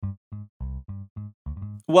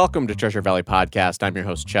Welcome to Treasure Valley Podcast. I'm your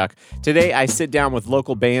host, Chuck. Today, I sit down with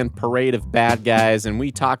local band Parade of Bad Guys, and we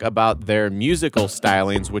talk about their musical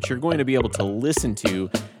stylings, which you're going to be able to listen to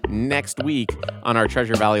next week on our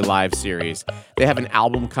Treasure Valley Live series. They have an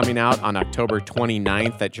album coming out on October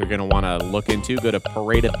 29th that you're going to want to look into. Go to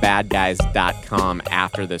paradeofbadguys.com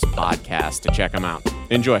after this podcast to check them out.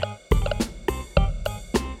 Enjoy.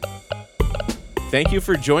 Thank you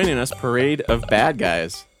for joining us, Parade of Bad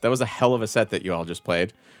Guys. That was a hell of a set that you all just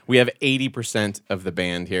played. We have 80% of the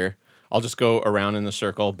band here. I'll just go around in the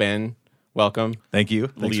circle. Ben, welcome. Thank you.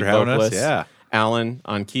 Thanks Lead for having vocalist. us. Yeah. Alan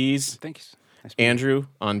on keys. Thanks. Nice Andrew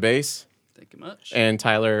on bass. Thank you much. And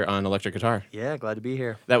Tyler on electric guitar. Yeah, glad to be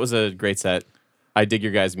here. That was a great set. I dig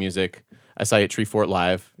your guys' music. I saw you at Tree Fort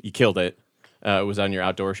Live. You killed it. It was on your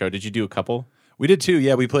outdoor show. Did you do a couple? We did too.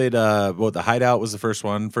 Yeah, we played. The Hideout was the first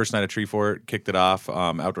one. First night at Tree Fort, kicked it off.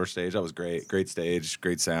 Outdoor stage. That was great. Great stage.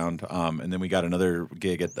 Great sound. And then we got another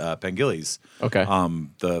gig at Pangilly's. Okay.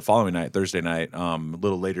 The following night, Thursday night. A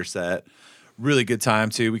little later set. Really good time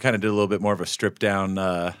too. We kind of did a little bit more of a stripped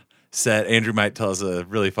down set. Andrew might tell us a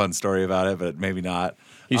really fun story about it, but maybe not.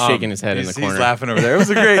 He's shaking his head in the corner. He's laughing over there.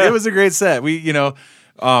 It was a great set. We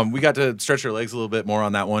got to stretch our legs a little bit more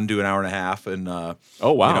on that one, do an hour and a half, and oh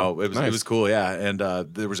wow, it was cool, yeah. And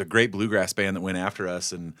there was a great bluegrass band that went after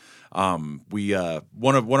us, and we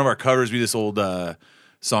one of our covers, we this old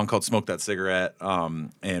song called "Smoke That Cigarette,"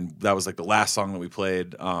 and that was like the last song that we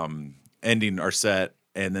played, ending our set.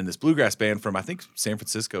 And then this bluegrass band from I think San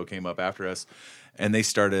Francisco came up after us. And they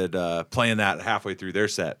started playing that halfway through their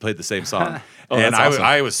set, played the same song. And awesome.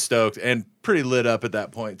 I was stoked and pretty lit up at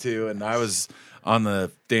that point, too. And I was on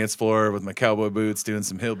the dance floor with my cowboy boots doing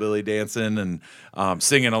some hillbilly dancing and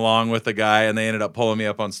singing along with the guy. And they ended up pulling me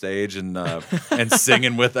up on stage and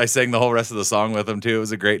singing with. I sang the whole rest of the song with them, too. It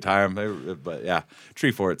was a great time. But, yeah,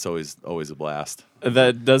 Tree Fort's always a blast.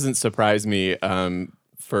 That doesn't surprise me.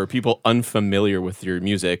 For people unfamiliar with your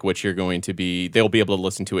music, which they'll be able to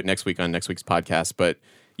listen to it next week on next week's podcast, but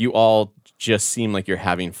you all just seem like you're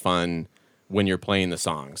having fun when you're playing the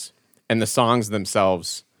songs. And the songs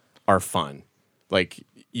themselves are fun. Like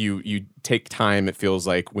you take time, it feels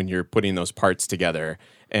like, when you're putting those parts together,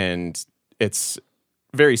 and it's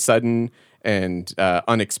very sudden and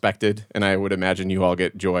unexpected. And I would imagine you all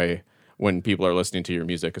get joy when people are listening to your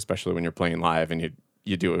music, especially when you're playing live and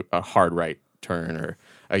you do a hard right turn or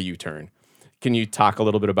a U-turn. Can you talk a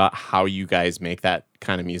little bit about how you guys make that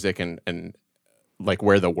kind of music and like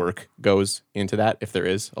where the work goes into that, if there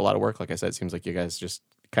is a lot of work? Like I said, it seems like you guys just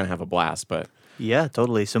kind of have a blast, but... Yeah,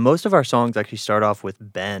 totally. So most of our songs actually start off with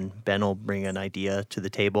Ben. Ben will bring an idea to the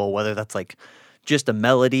table, whether that's like just a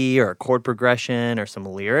melody or a chord progression or some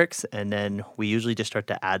lyrics, and then we usually just start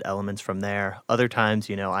to add elements from there. Other times,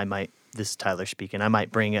 this is Tyler speaking, I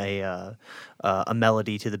might bring a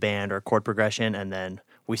melody to the band or a chord progression, and then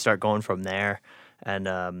we start going from there.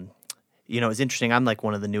 And, it's interesting. I'm like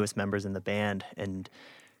one of the newest members in the band, and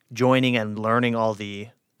joining and learning all the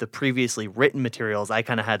previously written materials, I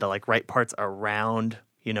kind of had to like write parts around,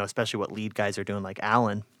 especially what lead guys are doing like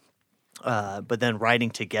Alan. But then writing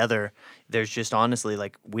together, there's just honestly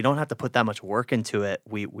like we don't have to put that much work into it.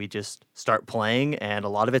 We just start playing, and a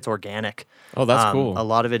lot of it's organic. Oh, that's cool. A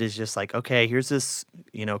lot of it is just like, okay, here's this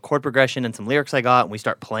chord progression and some lyrics I got, and we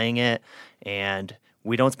start playing it, and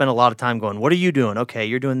we don't spend a lot of time going, what are you doing? Okay,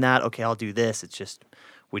 you're doing that. Okay, I'll do this. It's just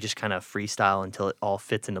we just kind of freestyle until it all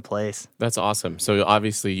fits into place. That's awesome. So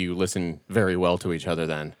obviously you listen very well to each other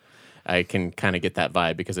then. I can kind of get that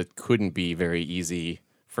vibe because it couldn't be very easy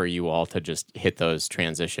for you all to just hit those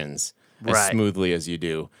transitions as smoothly as you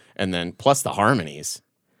do. And then plus the harmonies.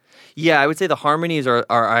 Yeah, I would say the harmonies are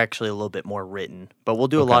actually a little bit more written, but we'll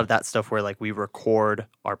do a lot of that stuff where like we record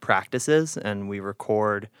our practices and we'll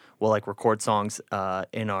record songs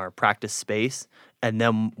in our practice space. And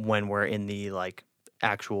then when we're in the like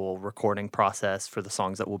actual recording process for the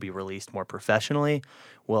songs that will be released more professionally,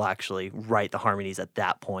 we'll actually write the harmonies at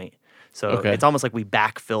that point. So it's almost like we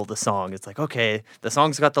backfill the song. It's like, okay, the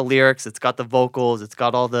song's got the lyrics, it's got the vocals, it's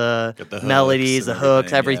got all the melodies, the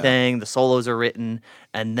hooks, everything. The solos are written.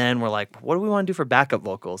 And then we're like, what do we want to do for backup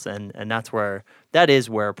vocals? And that is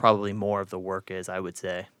where probably more of the work is, I would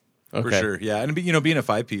say. Okay. For sure, yeah. And being a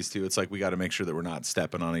 5-piece too, it's like we got to make sure that we're not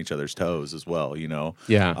stepping on each other's toes as well,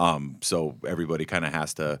 Yeah. So everybody kind of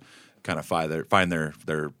has to kind of find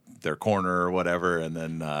their corner or whatever, and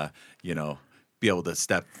then be able to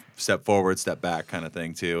step forward, step back kind of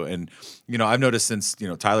thing too. And, I've noticed since,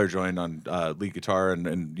 Tyler joined on lead guitar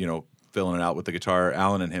and filling it out with the guitar,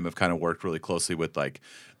 Alan and him have kind of worked really closely with like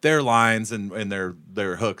their lines and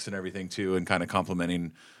their hooks and everything too, and kind of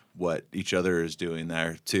complementing what each other is doing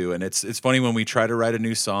there too. And it's funny when we try to write a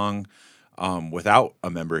new song without a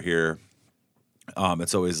member here.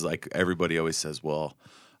 It's always like everybody always says, well,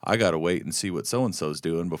 I got to wait and see what so-and-so's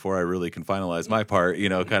doing before I really can finalize my part,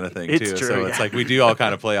 kind of thing too. It's true, So yeah. it's like we do all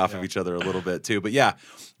kind of play off of each other a little bit too. But yeah,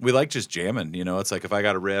 we like just jamming, It's like if I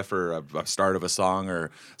got a riff or a start of a song, or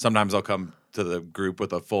sometimes I'll come to the group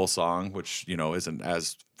with a full song, which, isn't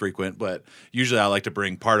as frequent, but usually I like to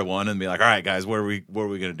bring part of one and be like, all right, guys, what are we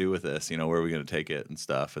going to do with this? Where are we going to take it and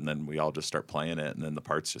stuff? And then we all just start playing it, and then the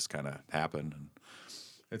parts just kind of happen. And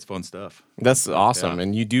it's fun stuff. That's awesome. Yeah.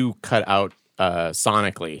 And you do cut out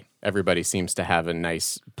sonically. Everybody seems to have a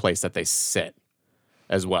nice place that they sit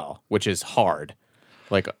as well, which is hard.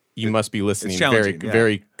 Like you must be listening very, challenging, yeah.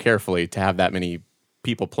 very carefully to have that many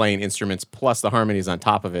people playing instruments plus the harmonies on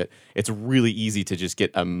top of it. It's really easy to just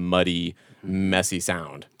get a muddy, messy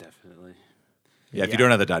sound. Definitely. Yeah, if you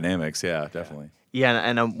don't have the dynamics, yeah, definitely. Yeah,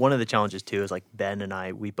 and one of the challenges too is like Ben and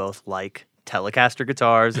I, we both like Telecaster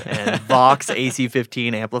guitars and Vox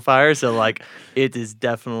AC-15 amplifiers. So like it is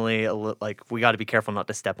definitely like we got to be careful not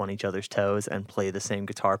to step on each other's toes and play the same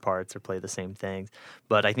guitar parts or play the same things.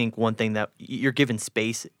 But I think one thing that you're given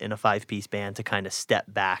space in a 5-piece band to kind of step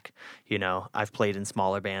back. I've played in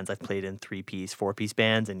smaller bands, I've played in 3-piece, 4-piece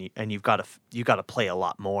bands, and you've got to play a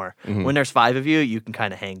lot more. Mm-hmm. When there's 5 of you, you can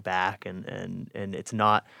kind of hang back and it's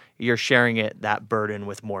not. You're sharing that burden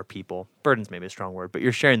with more people. Burden's maybe a strong word, but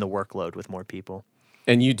you're sharing the workload with more people.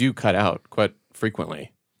 And you do cut out quite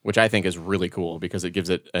frequently, which I think is really cool because it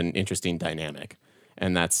gives it an interesting dynamic.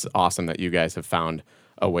 And that's awesome that you guys have found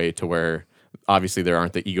a way to where obviously there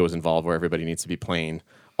aren't the egos involved where everybody needs to be playing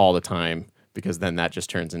all the time, because then that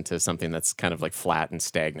just turns into something that's kind of like flat and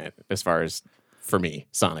stagnant as far as for me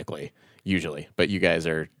sonically usually. But you guys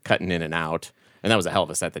are cutting in and out. And that was a hell of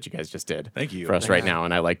a set that you guys just did. Thank you. For us right now.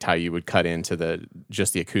 And I liked how you would cut into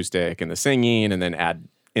just the acoustic and the singing and then add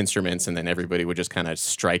instruments, and then everybody would just kind of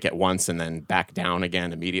strike at once and then back down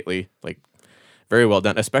again immediately. Like, very well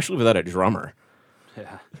done, especially without a drummer.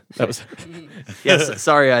 Yeah. That was Yes,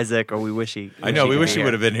 sorry, Isaac, or we wish he. I know, we wish could he be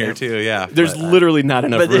would have been here too, yeah. there's literally not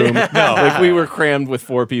enough room. No, like we were crammed with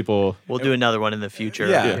 4 people. We'll do another one in the future.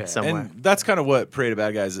 Yeah, somewhere. and that's kind of what Parade of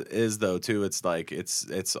Bad Guys is, though. Too, it's like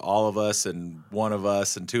it's all of us and one of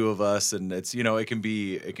us and 2 of us, and it's it can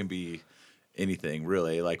be anything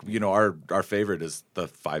really. Like our favorite is the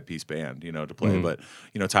 5-piece band, to play. Mm-hmm.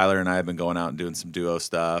 But Tyler and I have been going out and doing some duo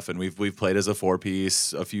stuff, and we've played as a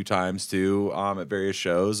 4-piece a few times too, at various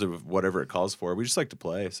shows of whatever it calls for. We just like to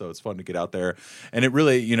play, so it's fun to get out there, and it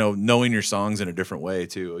really knowing your songs in a different way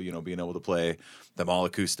too. Being able to play them all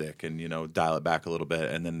acoustic and dial it back a little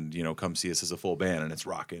bit, and then come see us as a full band, and it's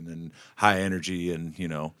rocking and high energy and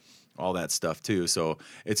all that stuff too. So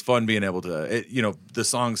it's fun being able to, the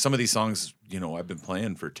songs, some of these songs, I've been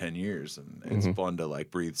playing for 10 years, and it's fun to like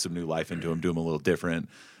breathe some new life into them, do them a little different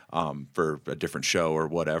for a different show or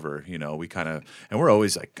whatever. We kind of, and we're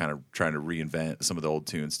always like kind of trying to reinvent some of the old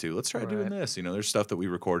tunes too. Let's try doing this. There's stuff that we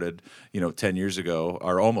recorded, 10 years ago,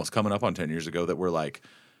 or almost coming up on 10 years ago, that we're like,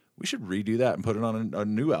 we should redo that and put it on a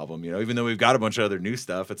new album. Even though we've got a bunch of other new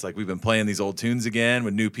stuff, it's like we've been playing these old tunes again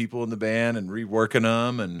with new people in the band and reworking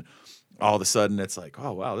them, and all of a sudden it's like,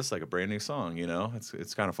 oh wow, this is like a brand new song.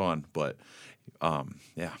 It's kind of fun. But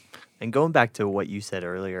yeah. And going back to what you said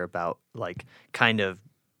earlier about like kind of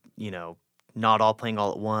not all playing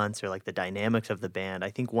all at once, or like the dynamics of the band,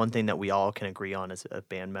 I think one thing that we all can agree on as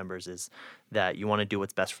band members is that you want to do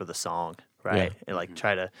what's best for the song, right? Yeah. And like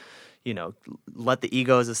try to let the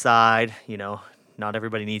egos aside. Not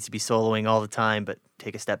everybody needs to be soloing all the time, but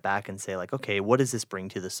take a step back and say like, okay, what does this bring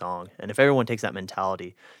to the song? And if everyone takes that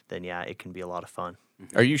mentality, then yeah, it can be a lot of fun.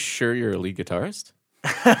 Are you sure you're a lead guitarist?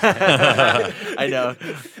 I know.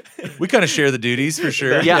 We kind of share the duties for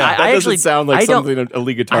sure. Yeah, That I doesn't actually sound like I don't- something a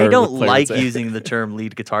lead guitar I don't player like would say. using the term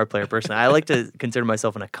lead guitar player personally. I like to consider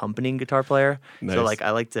myself an accompanying guitar player. Nice. So like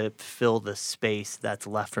I like to fill the space that's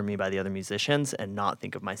left for me by the other musicians and not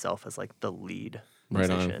think of myself as like the lead Right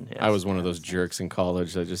musician. on. Yeah. I was one of those jerks in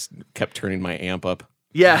college that just kept turning my amp up.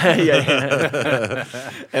 yeah.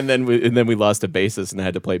 And then we lost a bassist and I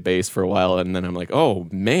had to play bass for a while, and then I'm like, oh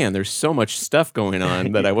man, there's so much stuff going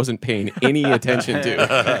on that I wasn't paying any attention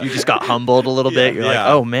to. You just got humbled a little bit. You're yeah.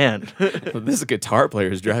 like, oh man. This guitar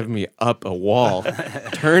player is driving me up a wall.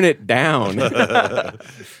 Turn it down.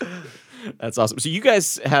 That's awesome. So you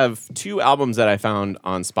guys have 2 albums that I found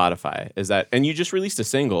on Spotify. And you just released a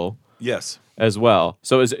single Yes. as well.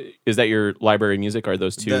 So is that your library music? Are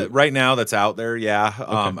those 2? Right now that's out there, yeah.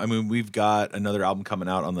 I mean, we've got another album coming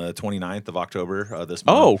out on the 29th of October this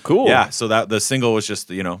month. Oh, cool. Yeah, so that the single was just,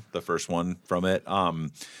 the first one from it.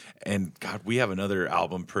 And God, we have another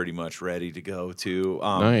album pretty much ready to go too.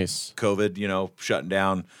 Nice. COVID, shutting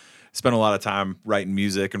down. Spent a lot of time writing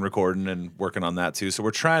music and recording and working on that too. So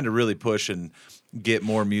we're trying to really push and get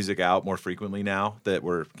more music out more frequently now that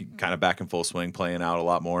we're kind of back in full swing, playing out a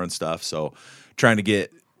lot more and stuff. So trying to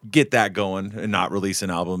get that going and not release an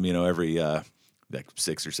album, every like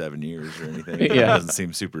 6 or 7 years or anything. It doesn't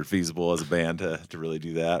seem super feasible as a band to really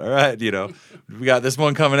do that. All right, we got this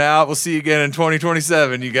one coming out. We'll see you again in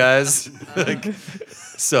 2027, you guys.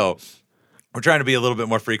 So we're trying to be a little bit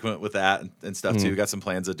more frequent with that and stuff too. We got some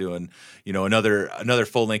plans of doing, another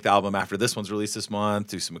full length album after this one's released this month.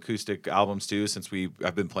 Do some acoustic albums too, since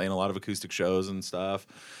I've been playing a lot of acoustic shows and stuff.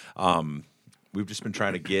 We've just been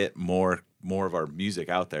trying to get more of our music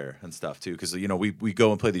out there and stuff too, because we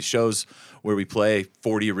go and play these shows where we play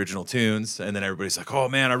 40 original tunes, and then everybody's like, "Oh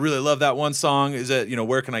man, I really love that one song. Is it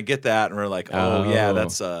where can I get that?" And we're like, "Oh yeah,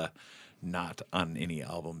 that's not on any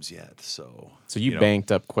albums yet." So you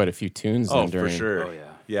banked up quite a few tunes. Oh, then during, for sure. Oh,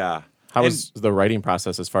 yeah. Yeah. How was the writing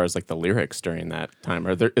process as far as like the lyrics during that time?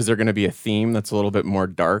 Is there going to be a theme that's a little bit more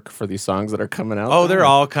dark for these songs that are coming out? Oh, they're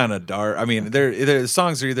all kind of dark. I mean, the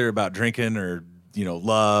songs are either about drinking or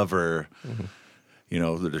love or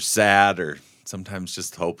they're sad or sometimes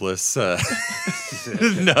just hopeless. But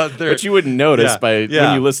you wouldn't notice when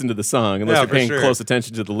you listen to the song unless you're paying close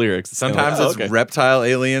attention to the lyrics. Sometimes it's reptile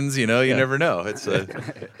aliens. You never know. It's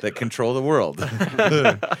that control the world.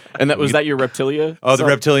 And was that your Reptilia? Oh, the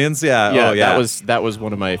Reptilians. Yeah. Yeah. Oh, yeah. That was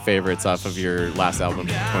one of my favorites off of your last album,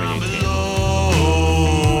 2018.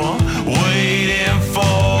 Waiting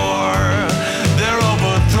for their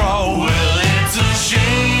overthrow. Well, it's a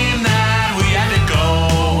shame that we had to go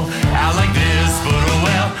out like this, but oh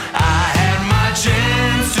well, I had my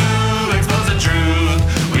chance to expose the truth.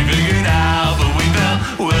 We figured out, but we fell.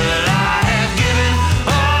 Well, I have given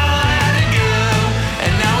all I had to give,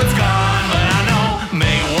 and now it's gone, but I know,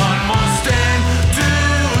 make one more stand to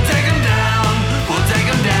take 'em down. We'll take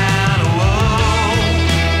 'em down, whoa.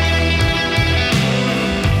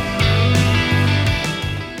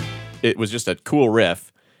 It was just a cool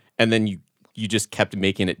riff, and then you just kept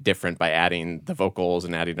making it different by adding the vocals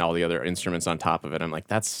and adding all the other instruments on top of it. I'm like,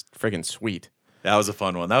 that's friggin' sweet. That was a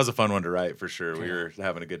fun one. That was a fun one to write for sure. We were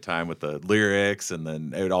having a good time with the lyrics, and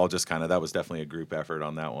then it all just that was definitely a group effort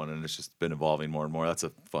on that one, and it's just been evolving more and more. That's a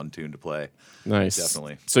fun tune to play. Nice.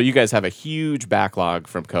 Definitely. So you guys have a huge backlog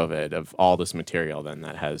from COVID of all this material then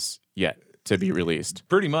that has yet to be released.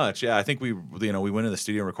 Pretty much, yeah. I think we went in the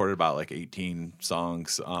studio and recorded about like 18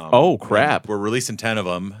 songs. Oh, crap. We're releasing 10 of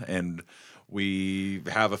them, and we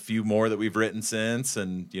have a few more that we've written since,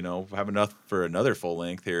 and have enough for another full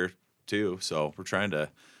length here too. So we're trying to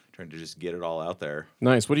just get it all out there.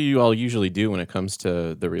 Nice. What do you all usually do when it comes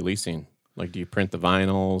to the releasing? Like, do you print the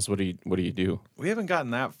vinyls? What do you do? We haven't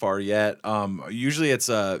gotten that far yet. Usually it's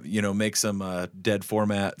make some dead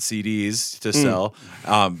format CDs to sell.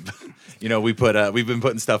 We've been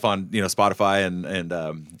putting stuff on Spotify and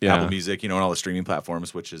Apple Music, and all the streaming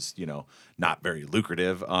platforms, which is not very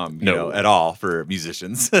lucrative at all for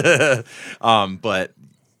musicians. But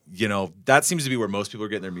that seems to be where most people are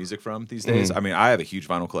getting their music from these days. I mean, I have a huge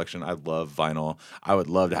vinyl collection. I love vinyl. I would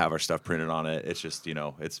love to have our stuff printed on it. It's just,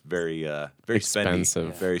 it's very expensive,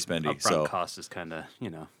 spendy, very spendy. Upfront cost is kind of,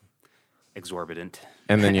 exorbitant.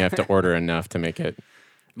 And then you have to order enough to make it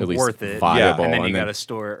at least worth it. viable. And then you got to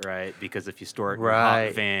store it right, because if you store it in a Right.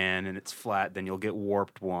 hot van and it's flat, then you'll get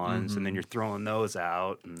warped ones, and then you're throwing those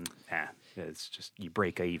out, and it's just, you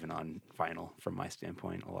break even on vinyl from my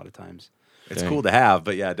standpoint a lot of times. It's cool to have,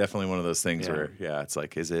 but definitely one of those things where it's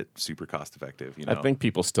like, is it super cost effective? I think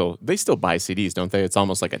people still buy CDs, don't they? It's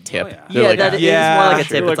almost like a tip. Oh, yeah. They're like, that is more like a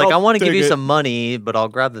tip. Like, It's like, I I'll want to give take you it. some money, but I'll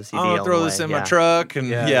grab the CD. I'll on throw the this way. in my truck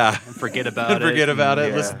and And forget about it. forget about it.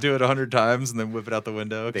 and, Listen to it 100 times and then whip it out the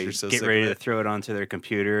window. 'Cause They you're so get sick ready of to it. throw it onto their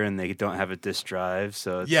computer, and they don't have a disk drive,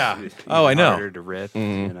 so it's Yeah. even Oh, I know. harder to rip.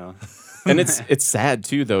 And it's sad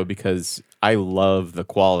too though, because I love the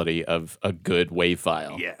quality of a good WAV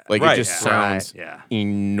file. Yeah. Like Right. it just Yeah. sounds Yeah.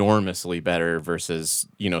 enormously better versus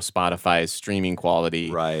Spotify's streaming quality.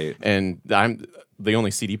 Right. And I'm the only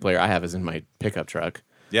CD player I have is in my pickup truck.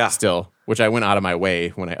 Yeah. Still, which I went out of my way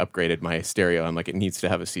when I upgraded my stereo. I'm like, it needs to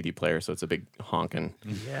have a CD player, so it's a big honking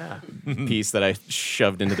piece that I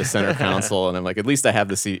shoved into the center console, and I'm like, at least I have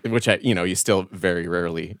the CD, which you still very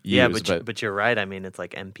rarely use. Yeah, but you're right. I mean, it's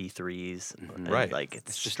like MP3s, and Right. Like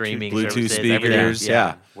it's just streaming Bluetooth services, speakers. everything.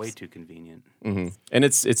 Yeah. Way too convenient. and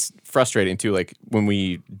it's frustrating too. Like when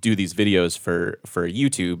we do these videos for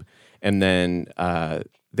YouTube, and then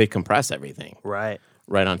they compress everything Right.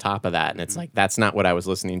 right on top of that, and it's like, that's not what I was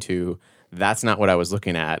listening to. That's not what I was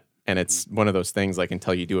looking at. And it's one of those things, like,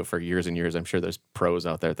 until you do it for years and years, I'm sure there's pros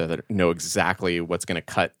out there that know exactly what's going to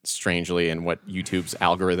cut strangely and what YouTube's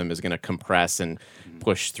algorithm is going to compress and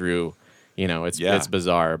push through. You know, it's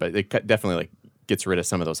bizarre, but it definitely like gets rid of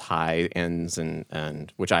some of those high ends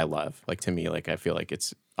and which I love. Like, to me, like, I feel like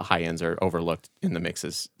it's high ends are overlooked in the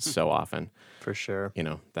mixes so often. For sure. You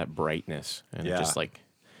know, that brightness, and it just like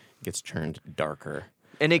gets turned darker.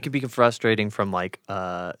 And it could be frustrating from like,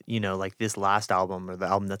 you know, like this last album or the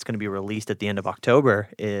album that's going to be released at the end of October.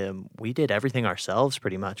 We did everything ourselves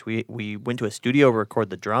pretty much. We went to a studio to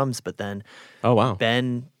record the drums, but then Oh, wow.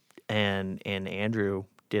 Ben and Andrew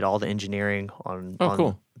did all the engineering on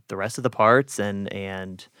cool. the rest of the parts,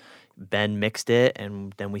 and Ben mixed it,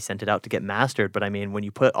 and then we sent it out to get mastered. But I mean, when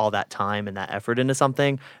you put all that time and that effort into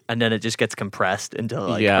something, and then it just gets compressed into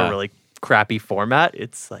like a really crappy format,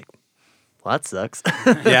 it's like, well, that sucks.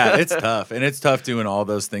 Yeah, it's tough, and it's tough doing all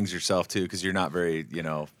those things yourself too, because you're not very, you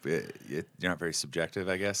know, you're not very subjective,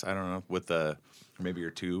 I guess. I don't know, with the maybe you're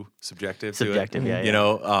too subjective. Subjective, to it. yeah. You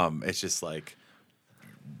know, it's just like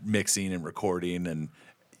mixing and recording and,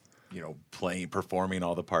 you know, performing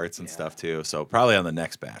all the parts and stuff too. So probably on the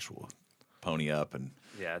next batch we'll pony up and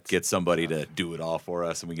get somebody to do it all for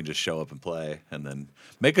us, and we can just show up and play, and then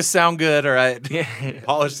make us sound good. All right,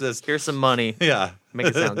 polish this. Here's some money. Yeah, Make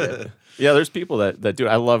it sound good. Yeah, there's people that do it.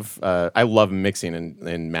 I love mixing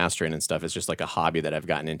and mastering and stuff. It's just like a hobby that I've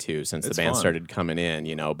gotten into since the band started coming in,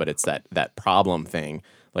 you know, but it's that problem thing.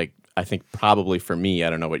 Like, I think probably for me, I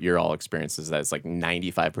don't know what your all experience is, that it's like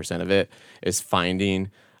 95% of it is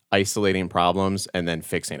finding, isolating problems and then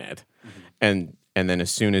fixing it. And then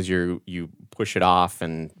as soon as you push it off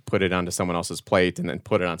and put it onto someone else's plate and then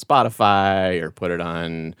put it on Spotify or put it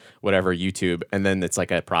on whatever YouTube, and then it's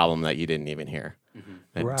like a problem that you didn't even hear.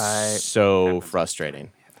 And Right. So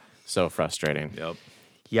frustrating. So frustrating. Yep.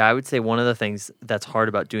 Yeah, I would say one of the things that's hard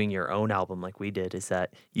about doing your own album like we did is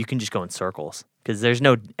that you can just go in circles because there's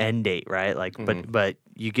no end date, right? Like, but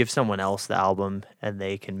you give someone else the album and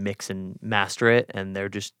they can mix and master it, and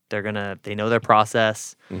they know their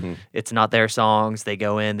process. It's not their songs. They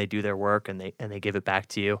go in, they do their work, and they give it back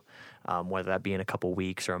to you. Whether that be in a couple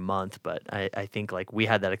weeks or a month. But I think like we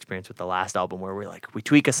had that experience with the last album where we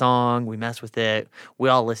tweak a song, we mess with it, we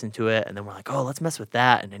all listen to it, and then we're like, oh, let's mess with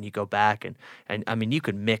that. And then you go back and I mean, you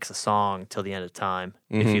could mix a song till the end of time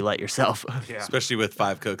if you let yourself. Especially with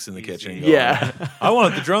 5 cooks in the kitchen. Yeah. I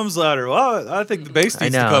wanted the drums louder. Well, I think the bass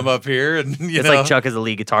needs to know. come up here. And It's like Chuck is a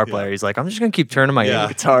lead guitar player. He's like, I'm just going to keep turning my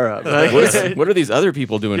guitar up. What are these other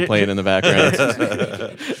people doing playing in the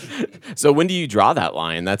background? So when do you draw that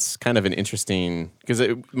line? That's kind of an interesting, because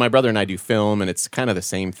my brother and I do film, and it's kind of the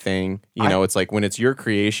same thing. You know, it's like when it's your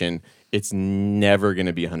creation, it's never going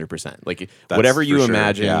to be 100%. Like whatever you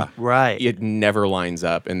imagine, right, it never lines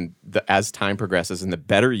up. And as time progresses and the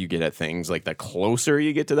better you get at things, like the closer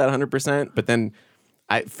you get to that 100%. But then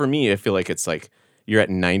for me, I feel like it's like you're at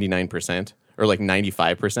 99%. Or like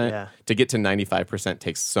 95%. Yeah. To get to 95%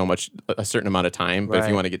 takes a certain amount of time. But if Right.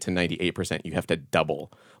 you want to get to 98%, you have to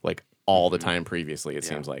double like all the time previously, it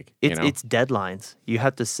seems like. It's deadlines. You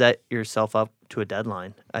have to set yourself up to a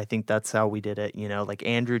deadline. I think that's how we did it. You know, like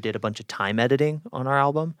Andrew did a bunch of time editing on our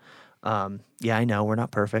album. Yeah, I know we're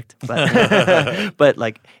not perfect, but but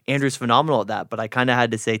like Andrew's phenomenal at that. But I kind of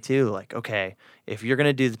had to say too, like, okay, if you're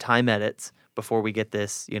gonna do the time edits before we get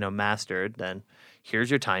this, you know, mastered, then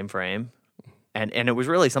here's your time frame. And it was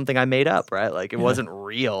really something I made up, right? Like it wasn't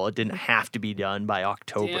real. It didn't have to be done by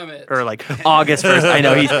October Damn it. or like August 1st. I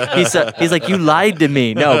know he's like, you lied to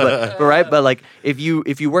me. No, but right, but like if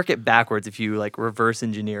you work it backwards, if you like reverse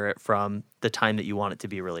engineer it from the time that you want it to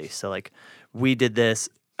be released. So like we did this.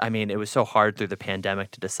 I mean, it was so hard through the pandemic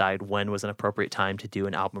to decide when was an appropriate time to do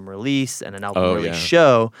an album release and an album release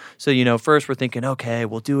show. So, you know, first we're thinking, okay,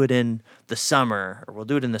 we'll do it in the summer or we'll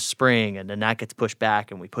do it in the spring. And then that gets pushed back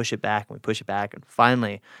and we push it back and we push it back. And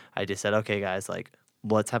finally, I just said, okay, guys, like,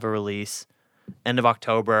 let's have a release end of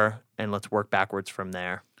October and let's work backwards from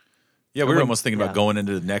there. Yeah, we were almost thinking about going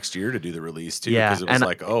into the next year to do the release too, because it was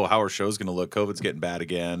like, oh, how our show's going to look? COVID's getting bad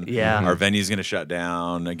again. Yeah. Our venue's going to shut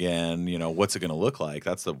down again. You know, what's it going to look like?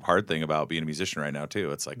 That's the hard thing about being a musician right now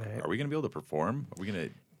too. It's like, are we going to be able to perform? Are we going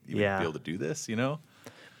to even be able to do this? You know.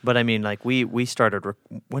 But I mean, like we started.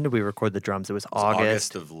 When did we record the drums? It was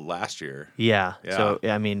August of last year. Yeah. So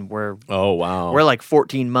I mean, we're like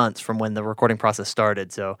 14 months from when the recording process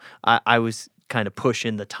started. So I was kind of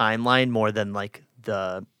pushing the timeline more than like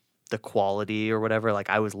the quality or whatever. Like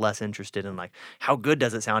I was less interested in like how good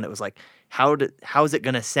does it sound. It was like how is it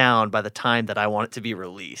going to sound by the time that I want it to be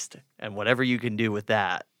released, and whatever you can do with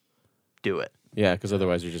that, do it. Yeah, because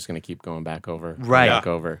otherwise you're just going to keep going back over, Right. back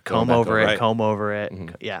over, Comb going back over it, Right. comb over it.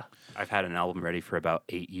 Mhm. Yeah. I've had an album ready for about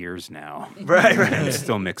 8 years now. Right, And I'm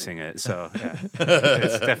still mixing it. So yeah.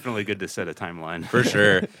 It's definitely good to set a timeline. For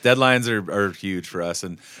sure. Deadlines are huge for us.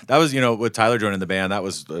 And that was, with Tyler joining the band, that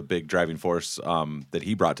was a big driving force that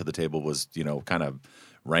he brought to the table was, kind of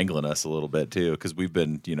wrangling us a little bit too. Because we've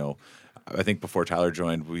been, I think before Tyler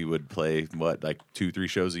joined, we would play, 2-3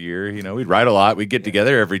 shows a year. We'd write a lot. We'd get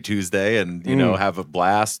together every Tuesday and, have a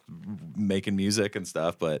blast making music and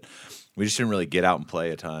stuff. But we just didn't really get out and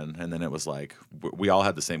play a ton. And then it was like, we all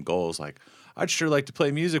had the same goals. Like, I'd sure like to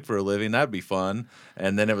play music for a living. That'd be fun.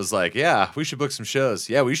 And then it was like, yeah, we should book some shows.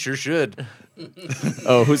 Yeah, we sure should.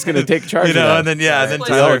 Oh, who's going to take charge of that? And then, and then Play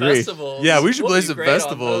Tyler some agreed. festivals. Yeah, we should We'll play do some great on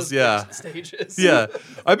festivals, those yeah. big stages. Yeah,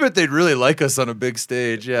 I bet they'd really like us on a big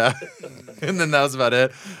stage. Yeah, and then that was about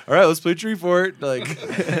it. All right, let's play Treefort.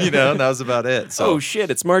 And that was about it. So Oh,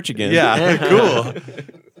 shit, it's March again. yeah, cool.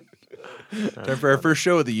 Time for our first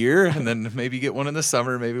show of the year, and then maybe get one in the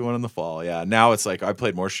summer, maybe one in the fall. Yeah, now it's like I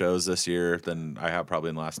played more shows this year than I have probably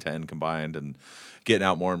in the last 10 combined, and getting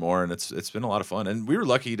out more and more, and it's been a lot of fun. And we were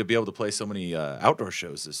lucky to be able to play so many outdoor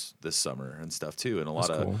shows this summer and stuff too, and a lot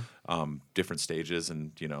That's of different stages.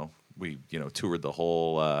 And we toured the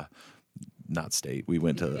whole. Not state. We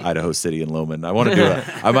went to Idaho City and Loman. I want to do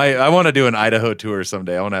I want to do an Idaho tour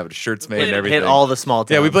someday. I want to have shirts made and everything. Hit all the small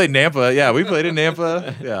towns. Yeah, we played Nampa. Yeah, we played in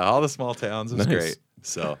Nampa. Yeah, all the small towns. It was Nice. great.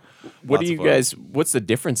 So, What lots do of you fun. guys? What's the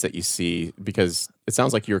difference that you see? Because it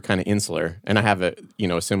sounds like you're kind of insular, and I have a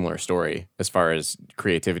similar story as far as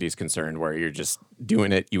creativity is concerned, where you're just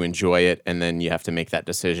doing it, you enjoy it, and then you have to make that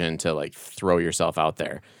decision to like throw yourself out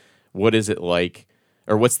there. What is it like,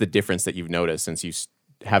 or what's the difference that you've noticed since you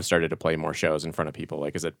have started to play more shows in front of people?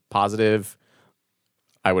 Like, is it positive?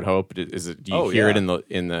 I would hope. Is it? Do you hear it in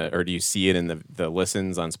the, or do you see it in the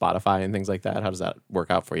listens on Spotify and things like that? How does that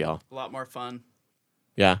work out for y'all? A lot more fun.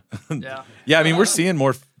 Yeah. Yeah. Yeah, I mean, we're seeing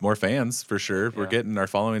more fans for sure. We're getting our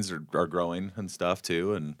followings are growing and stuff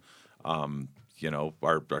too, and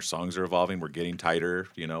our songs are evolving. We're getting tighter.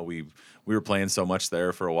 We were playing so much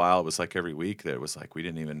there for a while. It was like every week that it was like we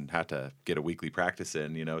didn't even have to get a weekly practice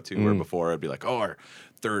in. Too. Where before it'd be like, oh, our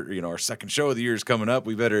third, our second show of the year is coming up.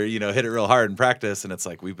 We better hit it real hard in practice. And it's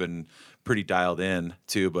like we've been pretty dialed in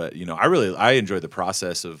too. But I enjoy the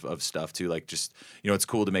process of stuff too. Like just it's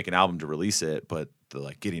cool to make an album to release it, but the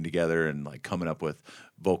like getting together and like coming up with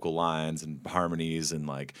vocal lines and harmonies and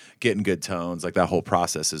like getting good tones, like that whole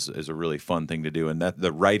process is a really fun thing to do. And that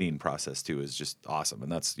the writing process too is just awesome.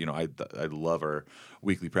 And that's I love our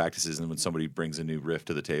weekly practices, and when somebody brings a new riff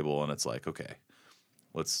to the table and it's like, okay,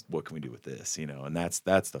 what can we do with this? And that's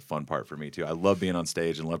the fun part for me too. I love being on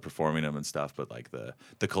stage and love performing them and stuff, but like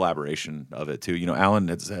the collaboration of it too. Alan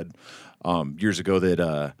had said years ago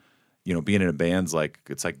that being in a band's like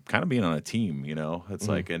it's like kind of being on a team. It's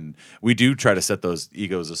like, and we do try to set those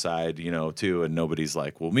egos aside, too. And nobody's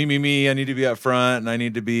like, well, me, I need to be up front and I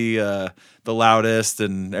need to be the loudest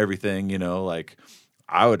and everything. Like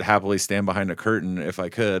I would happily stand behind a curtain if I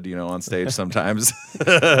could, on stage sometimes.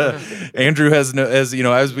 Andrew as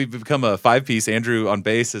we've become a 5-piece, Andrew on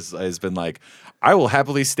bass has been like, I will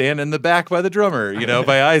happily stand in the back by the drummer,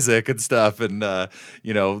 by Isaac and stuff. And,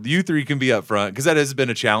 you three can be up front, because that has been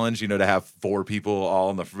a challenge, to have 4 people all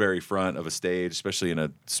in the very front of a stage, especially in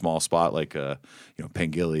a small spot like,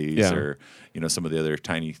 Pangilly's or, some of the other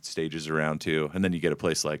tiny stages around too. And then you get a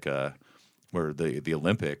place like, where the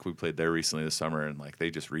Olympic, we played there recently this summer, and like they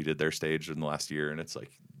just redid their stage in the last year, and it's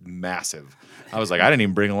like massive. I was like, I didn't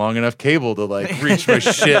even bring along enough cable to like reach my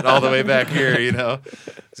shit all the way back here.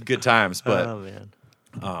 It's good times, but Oh man.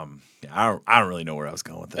 I don't really know where I was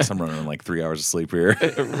going with this. I'm running on like 3 hours of sleep here.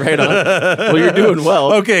 Right on. Well, you're doing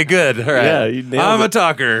well. Okay, good. All right. Yeah, you nailed I'm it. a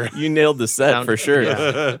talker. You nailed the set Sound- for sure.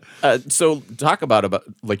 yeah. So talk about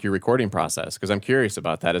like your recording process, because I'm curious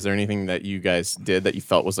about that. Is there anything that you guys did that you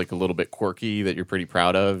felt was like a little bit quirky that you're pretty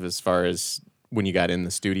proud of as far as when you got in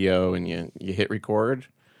the studio and you hit record?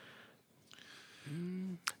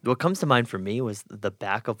 What comes to mind for me was the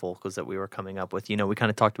backup vocals that we were coming up with. We kind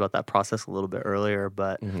of talked about that process a little bit earlier,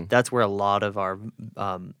 but that's where a lot of our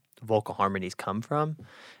vocal harmonies come from.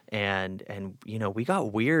 And we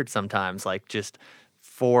got weird sometimes, like just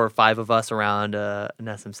 4 or 5 of us around an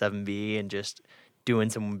SM7B and just doing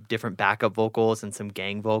some different backup vocals and some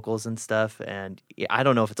gang vocals and stuff. And I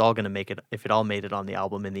don't know if it's all going to make it, if it all made it on the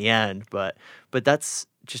album in the end, but that's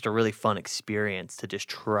just a really fun experience to just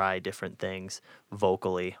try different things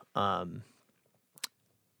vocally. The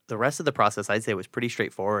rest of the process, I'd say, was pretty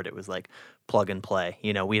straightforward. It was like plug and play.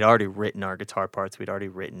 We'd already written our guitar parts. We'd already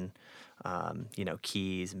written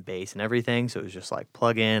keys and bass and everything. So it was just like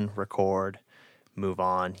plug in, record, move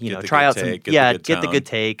on. Get the Try good out take, some get the good get the tone. good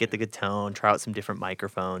take, get the good tone. Try out some different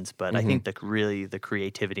microphones. But I think the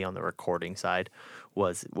creativity on the recording side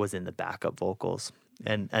was in the backup vocals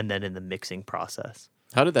and then in the mixing process.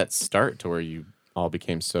 How did that start to where you all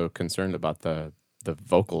became so concerned about the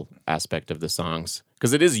vocal aspect of the songs?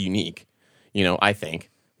 Because it is unique, I think,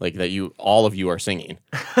 like that all of you are singing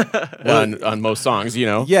on most songs,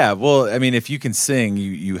 Yeah, well, I mean, if you can sing,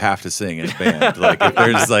 you have to sing in a band. Like,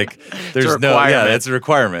 if there's a no, requirement. that's a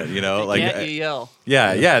requirement. Like, Can't you yell?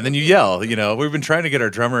 yeah, and then you yell. We've been trying to get our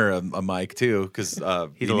drummer a mic too because he a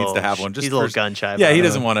needs little- to have one. Just he's a little for- gun shy Yeah, about he it.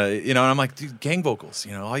 doesn't want to. And I'm like, dude, gang vocals.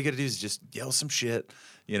 All you got to do is just yell some shit.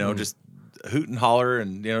 Just hoot and holler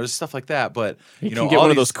and just stuff like that. But You can get all one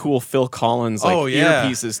of these- those cool Phil Collins Oh, yeah.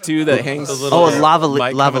 earpieces too that hangs. The little Oh, mic coming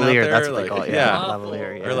out lavalier. there, That's what they like, call it. yeah.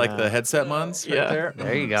 Lavalier. Yeah. or like the headset ones right Yeah. there.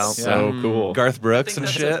 There you go. So cool. Garth I Brooks think and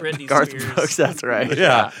that's shit. a Britney Garth Spears. Brooks. That's right.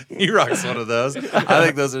 Yeah, he rocks one of those. I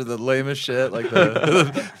think those are the lamest shit. Like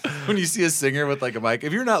when you see a singer with like a mic,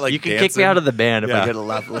 if you're not like You can dancing, kick me out of the band if Yeah. I get a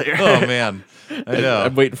lavalier. Oh man, I know.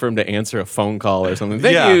 I'm waiting for him to answer a phone call or something.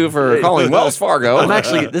 Thank Yeah. you for calling Wells Fargo. I'm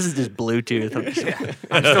actually. This is just Bluetooth.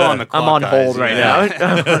 I'm still on the clock. I'm on guys. hold right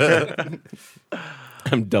Yeah. now.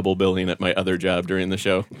 I'm double billing at my other job during the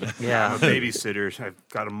show. I'm a yeah. babysitter. I've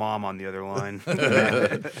got a mom on the other line.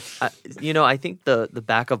 I think the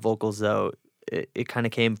backup vocals though, it kind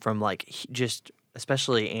of came from like just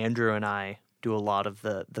especially Andrew and I do a lot of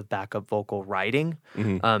the backup vocal writing.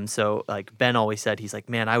 So like Ben always said, he's like,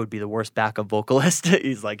 man, I would be the worst backup vocalist.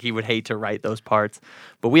 He's like, he would hate to write those parts,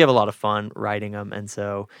 but we have a lot of fun writing them. And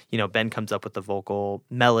so, Ben comes up with the vocal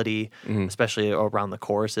melody, especially around the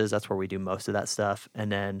choruses. That's where we do most of that stuff.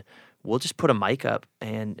 And then we'll just put a mic up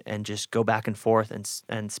and just go back and forth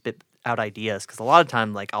and spit out ideas, because a lot of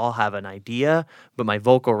time like I'll have an idea but my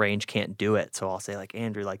vocal range can't do it, so I'll say like,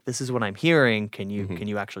 Andrew, like this is what I'm hearing, can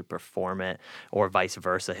you actually perform it, or vice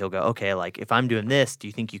versa. He'll go, okay, like if I'm doing this, do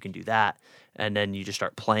you think you can do that? And then you just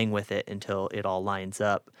start playing with it until it all lines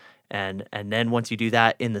up. And then once you do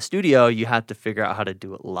that in the studio, you have to figure out how to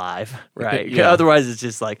do it live, right? Yeah. Otherwise, it's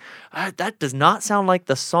just like, that does not sound like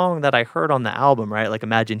the song that I heard on the album, right? Like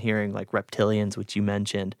imagine hearing like Reptilians, which you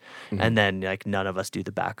mentioned, and then like none of us do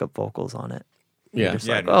the backup vocals on it. Yeah, Just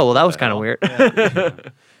Yeah, like, no, oh, well, that what was the kind of hell?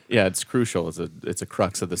 weird. yeah, it's crucial. It's a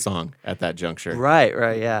crux of the song at that juncture.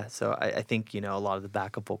 Right, yeah. So I think, a lot of the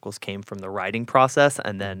backup vocals came from the writing process,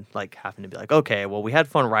 and then like having to be like, okay, well, we had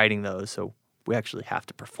fun writing those, so we actually have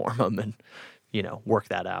to perform them and, work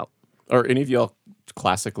that out. Are any of y'all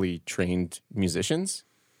classically trained musicians?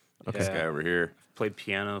 This guy over here. Played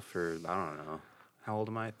piano for, I don't know. How old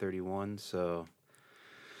am I? 31. So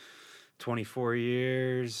 24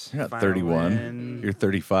 years. You're not 31. violin, You're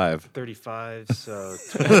 35. 35. So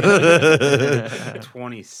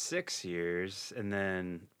 26 years. And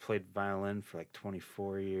then played violin for like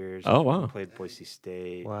 24 years. Oh, wow. Played Boise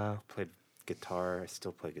State. Wow. Played guitar. I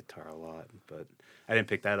still play guitar a lot. But I didn't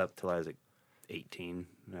pick that up till I was like 18.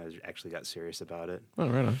 I actually got serious about it. Oh,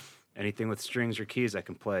 right on. Anything with strings or keys I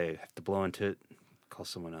can play. I have to blow into it, call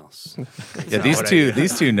someone else. Yeah,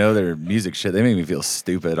 these two know their music shit. They make me feel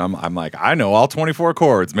stupid. I'm like, I know all 24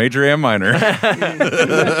 chords, major and minor.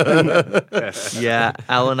 Yeah,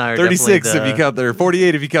 Alan and I are 36 definitely if you count their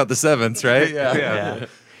 48 if you count the sevenths, right? Yeah.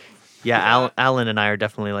 Yeah, Alan and I are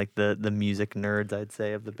definitely like the music nerds, I'd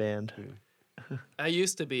say, of the band. I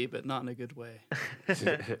used to be, but not in a good way.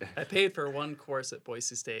 I paid for one course at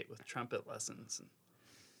Boise State with trumpet lessons, and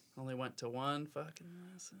only went to one fucking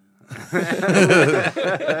lesson.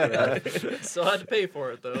 Still had to pay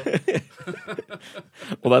for it though.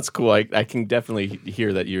 Well, that's cool. I can definitely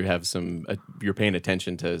hear that you have you're paying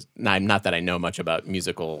attention to, not that I know much about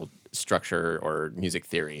musical structure or music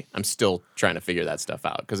theory. I'm still trying to figure that stuff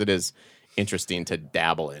out because it is interesting to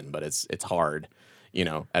dabble in, but it's hard,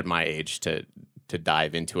 at my age to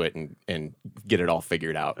dive into it and get it all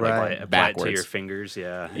figured out. Right. Apply it backwards. to your fingers,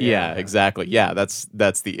 yeah. Yeah, exactly. Yeah, that's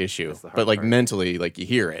the issue. the hard But like part. mentally, like you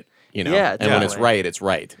hear it, Yeah, and when it's definitely. it's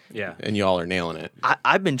right. Yeah. And you all are nailing it.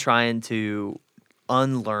 I've been trying to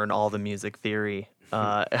unlearn all the music theory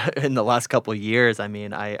in the last couple of years. I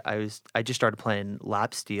mean, I just started playing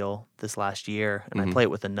lap steel this last year, and I play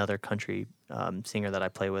it with another country singer that I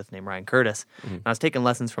play with named Ryan Curtis. And I was taking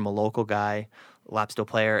lessons from a local guy, lap steel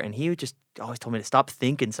player, and he just always told me to stop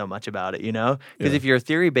thinking so much about it, Because if you're a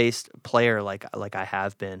theory-based player like I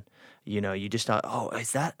have been, you just thought, oh,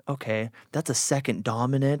 is that okay? That's a second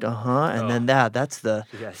dominant, and then that's the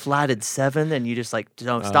flatted seventh, and you just like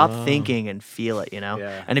don't stop thinking and feel it,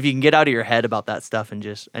 Yeah. And if you can get out of your head about that stuff and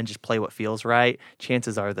just play what feels right,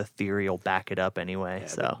 chances are the theory will back it up anyway. Yeah,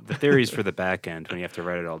 So the theory's for the back end when you have to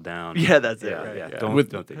write it all down. yeah, that's it. Yeah, Right? yeah. Yeah.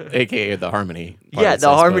 Don't think. AKA the harmony. parts, Yeah, the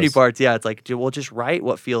I harmony suppose. parts. Yeah, it's like well, just write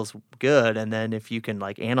what feels good, and then if you can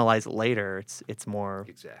like analyze it later, it's more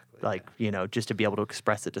Exactly. like just to be able to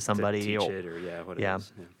express it to To somebody, teach or, it or what it yeah.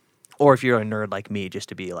 is. Yeah. or if you're a nerd like me, just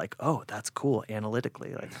to be like, oh, that's cool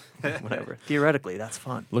analytically, like whatever. Theoretically, that's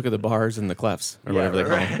fun. Look at the bars and the clefs, or Yeah, whatever they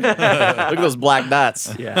call right. them. Look at those black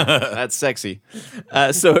dots. Yeah. That's sexy.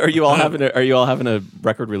 So, are you all having a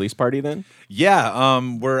record release party then? Yeah,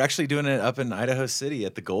 we're actually doing it up in Idaho City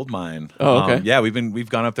at the Gold Mine. Oh, okay. Yeah, we've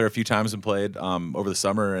gone up there a few times and played over the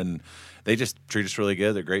summer, and they just treat us really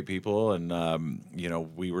good. They're great people, and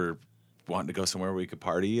we were wanting to go somewhere where we could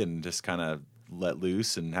party and just kind of let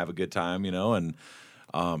loose and have a good time, and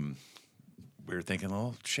we were thinking,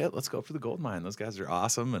 oh shit, let's go for the Gold Mine. Those guys are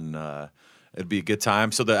awesome, and it'd be a good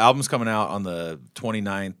time. So the album's coming out on the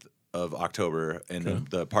 29th of October, and then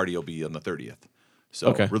the party will be on the 30th. So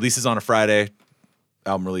Okay. releases on a Friday,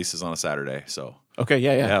 album releases on a Saturday. So Okay,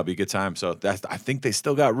 yeah. it'll be a good time. So I think they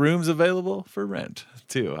still got rooms available for rent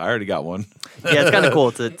too. I already got one. Yeah, it's kind of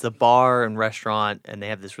cool. It's a bar and restaurant, and they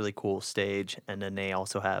have this really cool stage, and then they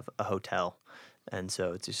also have a hotel. And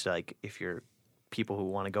so it's just like if you're people who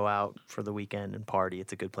want to go out for the weekend and party,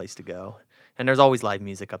 it's a good place to go. And there's always live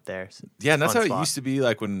music up there. So Yeah, and that's how fun it spot. used to be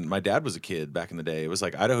like when my dad was a kid back in the day. It was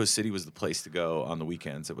like Idaho City was the place to go on the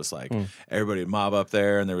weekends. It was like everybody would mob up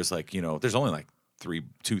there, and there was like, there's only like 3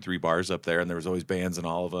 bars up there, and there was always bands in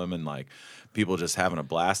all of them, and like people just having a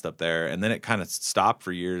blast up there. And then it kind of stopped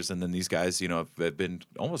for years, and then these guys, have been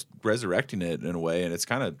almost resurrecting it in a way, and it's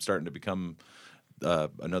kind of starting to become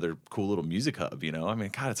another cool little music hub, I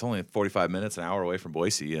mean, God, it's only 45 minutes, an hour away from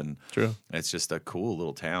Boise, and True. it's just a cool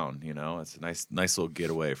little town, It's a nice little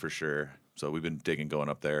getaway for sure. So we've been digging going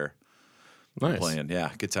up there, Nice. playing.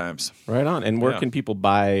 Yeah, good times. Right on. And where Yeah. can people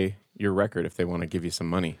buy your record if they want to give you some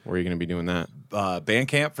money? Where are you going to be doing that?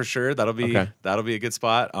 Bandcamp for sure. That'll be Okay. a good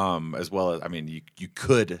spot. As well as, I mean, you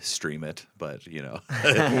could stream it, but you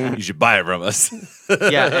should buy it from us.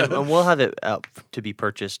 Yeah, and we'll have it up to be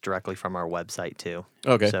purchased directly from our website too.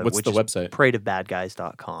 Okay, what's which the is website?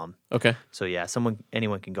 paradeofbadguys.com. Okay. So yeah,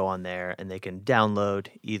 anyone can go on there and they can download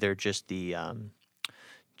either just the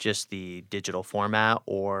digital format,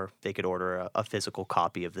 or they could order a physical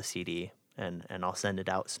copy of the CD, and I'll send it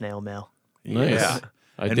out snail mail. Nice. Yeah.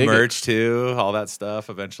 I And dig it. merch too, all that stuff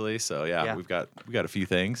eventually. So Yeah. we got a few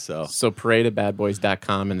things. So So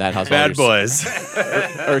paradeofbadboys.com, and that has all bad your boys,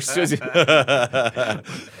 or excuse me,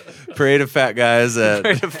 parade of fat guys at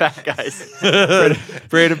Parade of Fat Guys.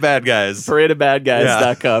 parade of bad guys.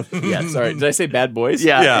 paradeofbadguys.com. Yeah, sorry. Did I say bad boys?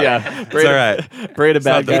 Yeah. Yeah. It's all right. Parade of It's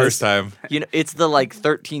not bad the guys. first time. It's the like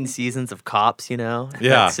 13 seasons of Cops, Yeah.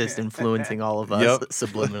 That's just influencing all of us Yep.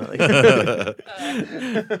 subliminally.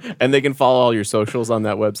 And they can follow all your socials on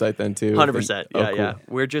that website then too. 100%. Oh, Yeah, cool. yeah.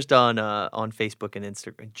 We're just on Facebook and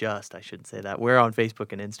Instagram. I shouldn't say that. We're on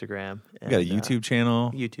Facebook and Instagram. We got a and, YouTube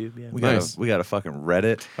channel. YouTube, yeah. Nice. We got a fucking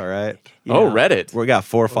Reddit. All right. Oh, Yeah. Reddit. We got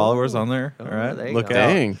 4 followers on there. All right. there you Look go. out.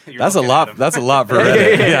 Dang. That's a lot. That's a lot for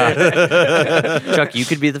Reddit. Yeah. Chuck, you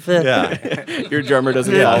could be the fifth. Yeah. Your drummer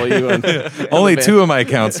doesn't follow you. On Only 2 of my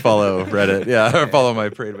accounts follow Reddit. Yeah. Or follow my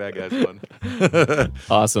Parade of Bad Guys one.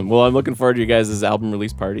 Awesome. Well, I'm looking forward to you guys' album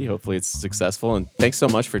release party. Hopefully it's successful. And thanks so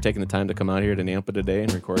much for taking the time to come out here to Nampa today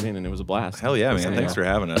and recording. And it was a blast. Hell yeah, man. Thanks for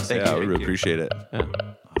having us. Thank yeah, you. we really appreciate it.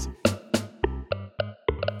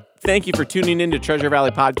 Thank you for tuning in to Treasure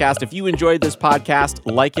Valley Podcast. If you enjoyed this podcast,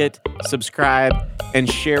 like it, subscribe, and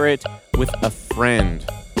share it with a friend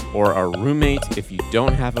or a roommate if you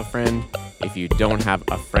don't have a friend. If you don't have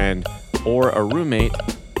a friend or a roommate,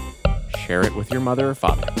 share it with your mother or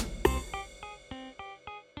father.